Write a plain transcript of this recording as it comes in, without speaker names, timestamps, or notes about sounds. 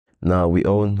Now, we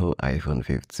all know iPhone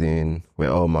 15. We're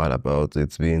all mad about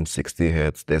it being 60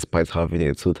 Hz despite having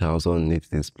a 2000 nit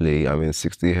display. I mean,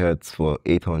 60 Hz for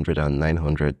 $800 and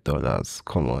 $900.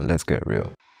 Come on, let's get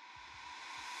real.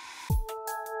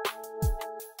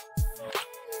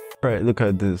 Right, look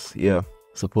at this. Yeah,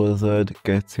 supposed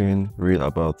getting real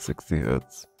about 60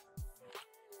 Hz.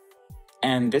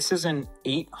 And this is an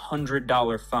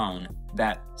 $800 phone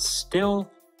that still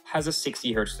has a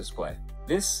 60 hertz display.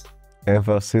 This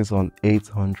emphasis on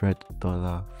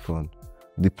 $800 phone.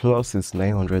 The plus is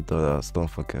 $900, don't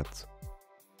forget.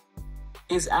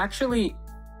 Is actually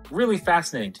really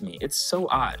fascinating to me. It's so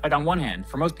odd. Like, on one hand,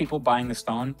 for most people buying this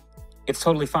phone, it's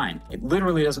totally fine. It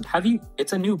literally doesn't.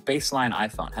 It's a new baseline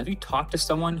iPhone. Have you talked to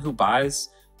someone who buys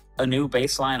a new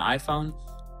baseline iPhone?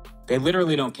 They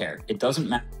literally don't care. It doesn't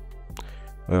matter.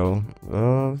 Well,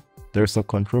 there's some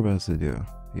controversy there.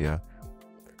 Yeah.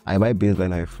 I buy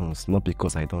baseline iPhones not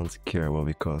because I don't care, but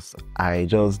because I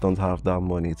just don't have that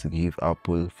money to give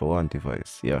Apple for one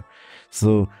device. Yeah.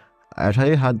 So I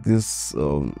actually had this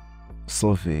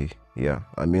survey. Yeah.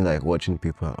 I mean, like, watching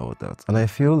people and all that. And I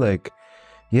feel like,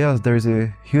 yes, there's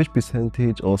a huge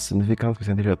percentage or significant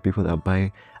percentage of people that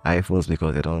buy iPhones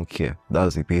because they don't care.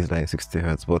 That's the baseline 60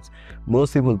 Hz. But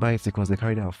most people buy it because they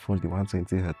can't afford the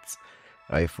 120 Hz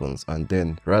iPhones, and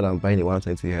then rather than buying a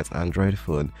 120 Hz Android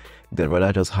phone, they'd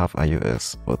rather just have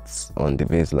iOS, but on the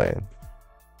baseline.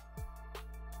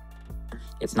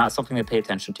 It's not something to pay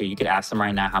attention to. You could ask them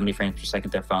right now how many frames per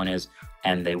second their phone is,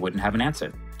 and they wouldn't have an answer.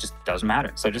 It just doesn't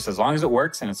matter. So just as long as it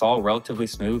works and it's all relatively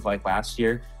smooth like last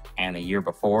year and the year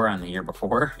before and the year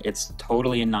before, it's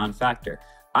totally a non-factor.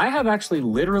 I have actually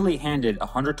literally handed a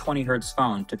 120 hertz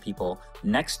phone to people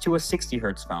next to a 60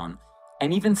 hertz phone,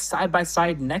 and even side by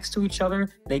side next to each other,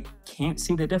 they can't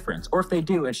see the difference. Or if they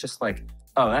do, it's just like,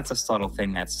 oh, that's a subtle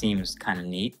thing that seems kind of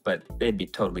neat, but they'd be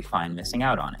totally fine missing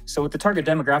out on it. So with the target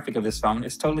demographic of this phone,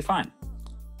 it's totally fine.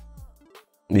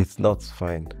 It's not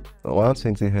fine.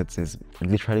 120 Hz is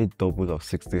literally double of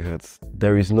 60 Hz.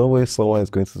 There is no way someone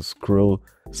is going to scroll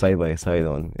side by side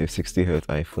on a 60 Hz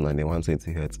iPhone and a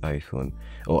 120 Hz iPhone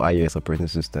or iOS operating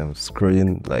system,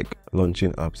 scrolling, like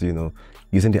launching apps, you know,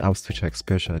 using the apps to check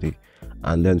especially,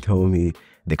 and then tell me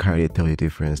they can't really tell the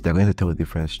difference. They're going to tell the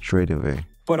difference straight away.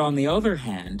 But on the other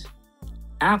hand,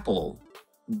 Apple,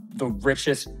 the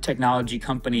richest technology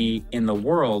company in the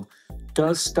world,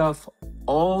 does stuff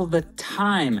all the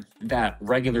time that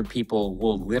regular people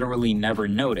will literally never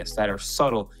notice, that are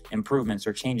subtle improvements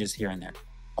or changes here and there.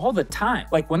 All the time.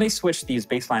 Like when they switched these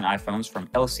baseline iPhones from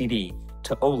LCD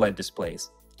to OLED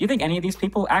displays, do you think any of these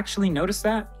people actually noticed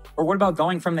that? Or what about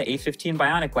going from the A15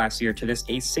 Bionic last year to this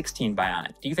A16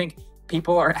 Bionic? Do you think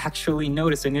people are actually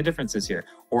noticing the differences here?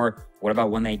 Or what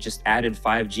about when they just added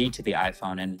 5G to the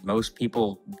iPhone and most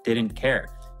people didn't care?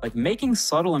 Like, making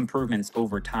subtle improvements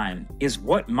over time is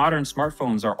what modern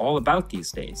smartphones are all about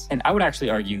these days. And I would actually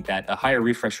argue that a higher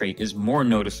refresh rate is more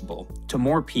noticeable to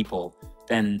more people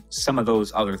than some of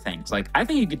those other things. Like, I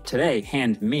think you could today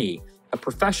hand me a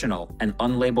professional, an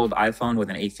unlabeled iPhone with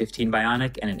an A15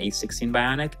 Bionic and an A16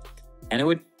 Bionic, and it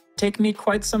would take me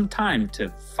quite some time to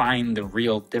find the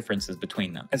real differences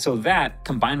between them. And so that,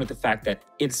 combined with the fact that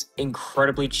it's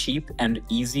incredibly cheap and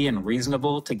easy and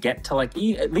reasonable to get to, like,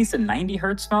 at least a 90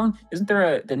 hertz phone. Isn't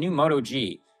there the new Moto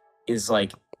G is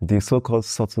like... The so-called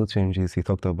subtle changes he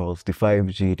talked about, the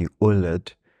 5G, the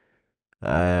OLED,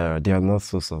 they are not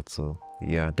so subtle.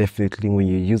 Yeah, definitely when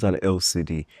you use an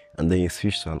LCD and then you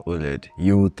switch to an OLED,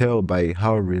 you will tell by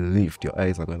how relieved your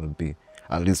eyes are going to be,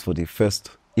 at least for the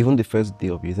first, even the first day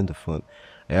of using the phone.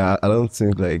 Yeah, I don't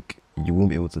think like you won't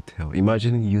be able to tell.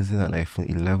 Imagine using an iPhone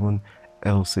 11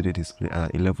 LCD display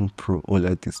and an 11 Pro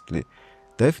OLED display.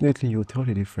 Definitely you'll tell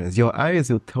the difference. Your eyes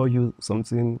will tell you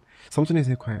something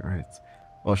isn't quite right.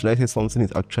 Or should I say something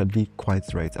is actually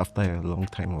quite right after a long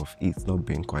time of it not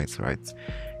being quite right.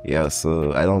 Yeah,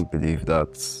 so I don't believe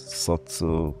that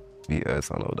subtle BS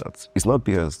and all that. It's not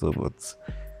BS though, but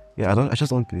yeah, I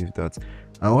just don't believe that.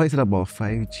 And what is it about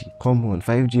 5G? Come on,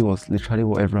 5G was literally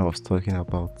what everyone was talking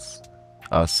about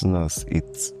as soon as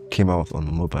it came out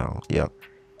on mobile. Yeah,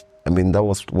 I mean, that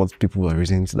was what people were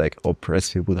using to like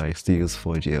oppress people that still use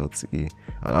 4G LTE.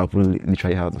 And Apple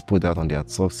literally had to put that on their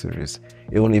top series,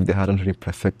 even if they hadn't really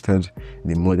perfected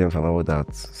the modems and all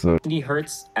that. So 90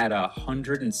 hertz at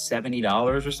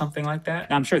 $170 or something like that.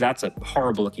 Now, I'm sure that's a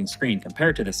horrible looking screen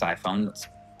compared to this iPhone. That's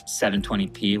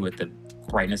 720p with the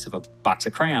brightness of a box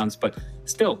of crayons, but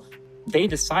still, they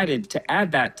decided to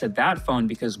add that to that phone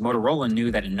because Motorola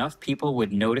knew that enough people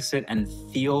would notice it and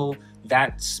feel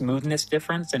that smoothness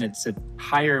difference, and it's a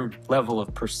higher level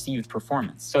of perceived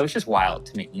performance. So it's just wild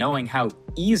to me, knowing how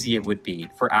easy it would be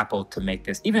for Apple to make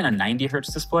this, even a 90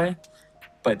 hertz display,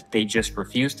 but they just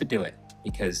refuse to do it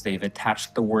because they've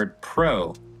attached the word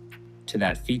Pro to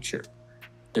that feature.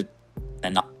 The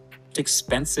most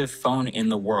expensive phone in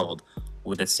the world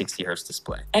with a 60 hertz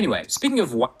display. Anyway, speaking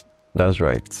of what... That's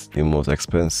right, the most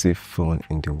expensive phone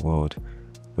in the world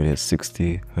with a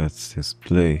 60 hertz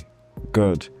display.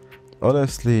 Good.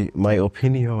 Honestly, my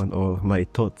opinion or my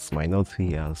thoughts might not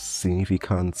be as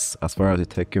significant as far as the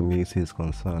tech community is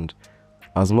concerned,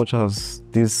 as much as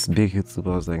these big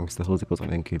YouTubers like Mr. Haadi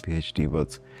on MKBHD.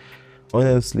 But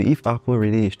honestly, if Apple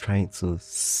really is trying to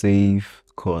save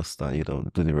cost and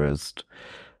do the rest,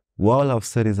 what all I've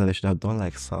said is that they should have done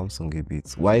like Samsung a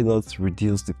bit. Why not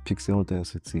reduce the pixel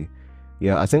density?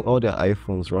 Yeah, I think all their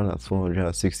iPhones run at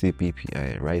 460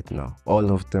 ppi right now.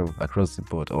 All of them across the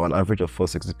board, or an average of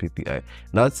 460 ppi.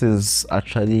 That is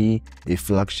actually a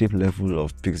flagship level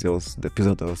of pixels, the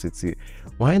pixel density.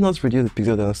 Why not reduce the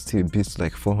pixel density a bit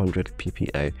like 400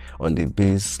 ppi on the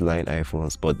baseline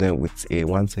iPhones, but then with a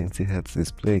 120 Hz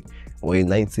display or a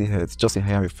 90 Hz, just a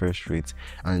higher refresh rate,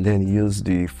 and then use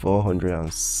the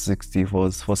 460,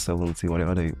 470,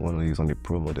 whatever you want to use on the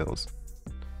Pro models.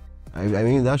 I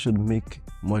mean, that should make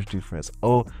much difference.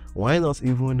 Or why not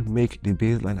even make the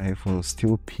baseline iPhone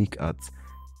still peak at,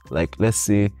 like, let's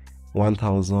say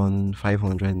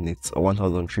 1500 nits or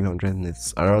 1300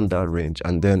 nits, around that range,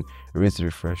 and then raise the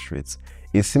refresh rates.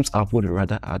 It seems Apple would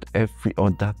rather add every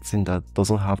other thing that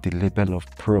doesn't have the label of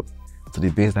Pro to the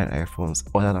baseline iPhones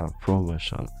other than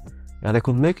promotion. And they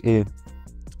could make a,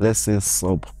 let's say,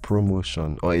 sub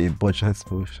promotion or a budget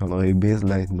motion or a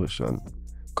baseline motion.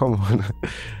 Come on.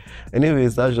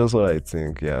 Anyways, that's just what I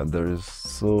think. Yeah, there is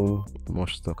so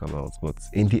much to talk about, but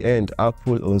in the end,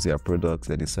 Apple owns their products,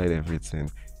 they decide everything,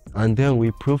 and then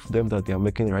we prove them that they are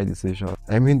making the right decision.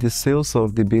 I mean, the sales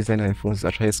of the baseline iPhones is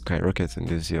actually skyrocketing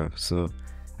this year, so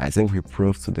I think we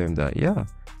proved to them that, yeah,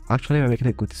 actually we're making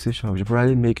a good decision. We should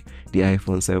probably make the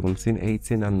iPhone 17,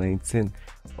 18 and 19,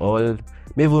 or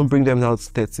maybe even bring them down to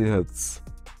 30 Hz.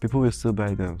 People will still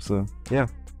buy them, so yeah.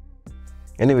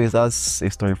 Anyways, that's a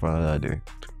story for another day.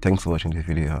 Thanks for watching this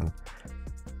video and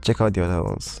check out the other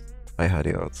ones. I had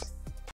it out.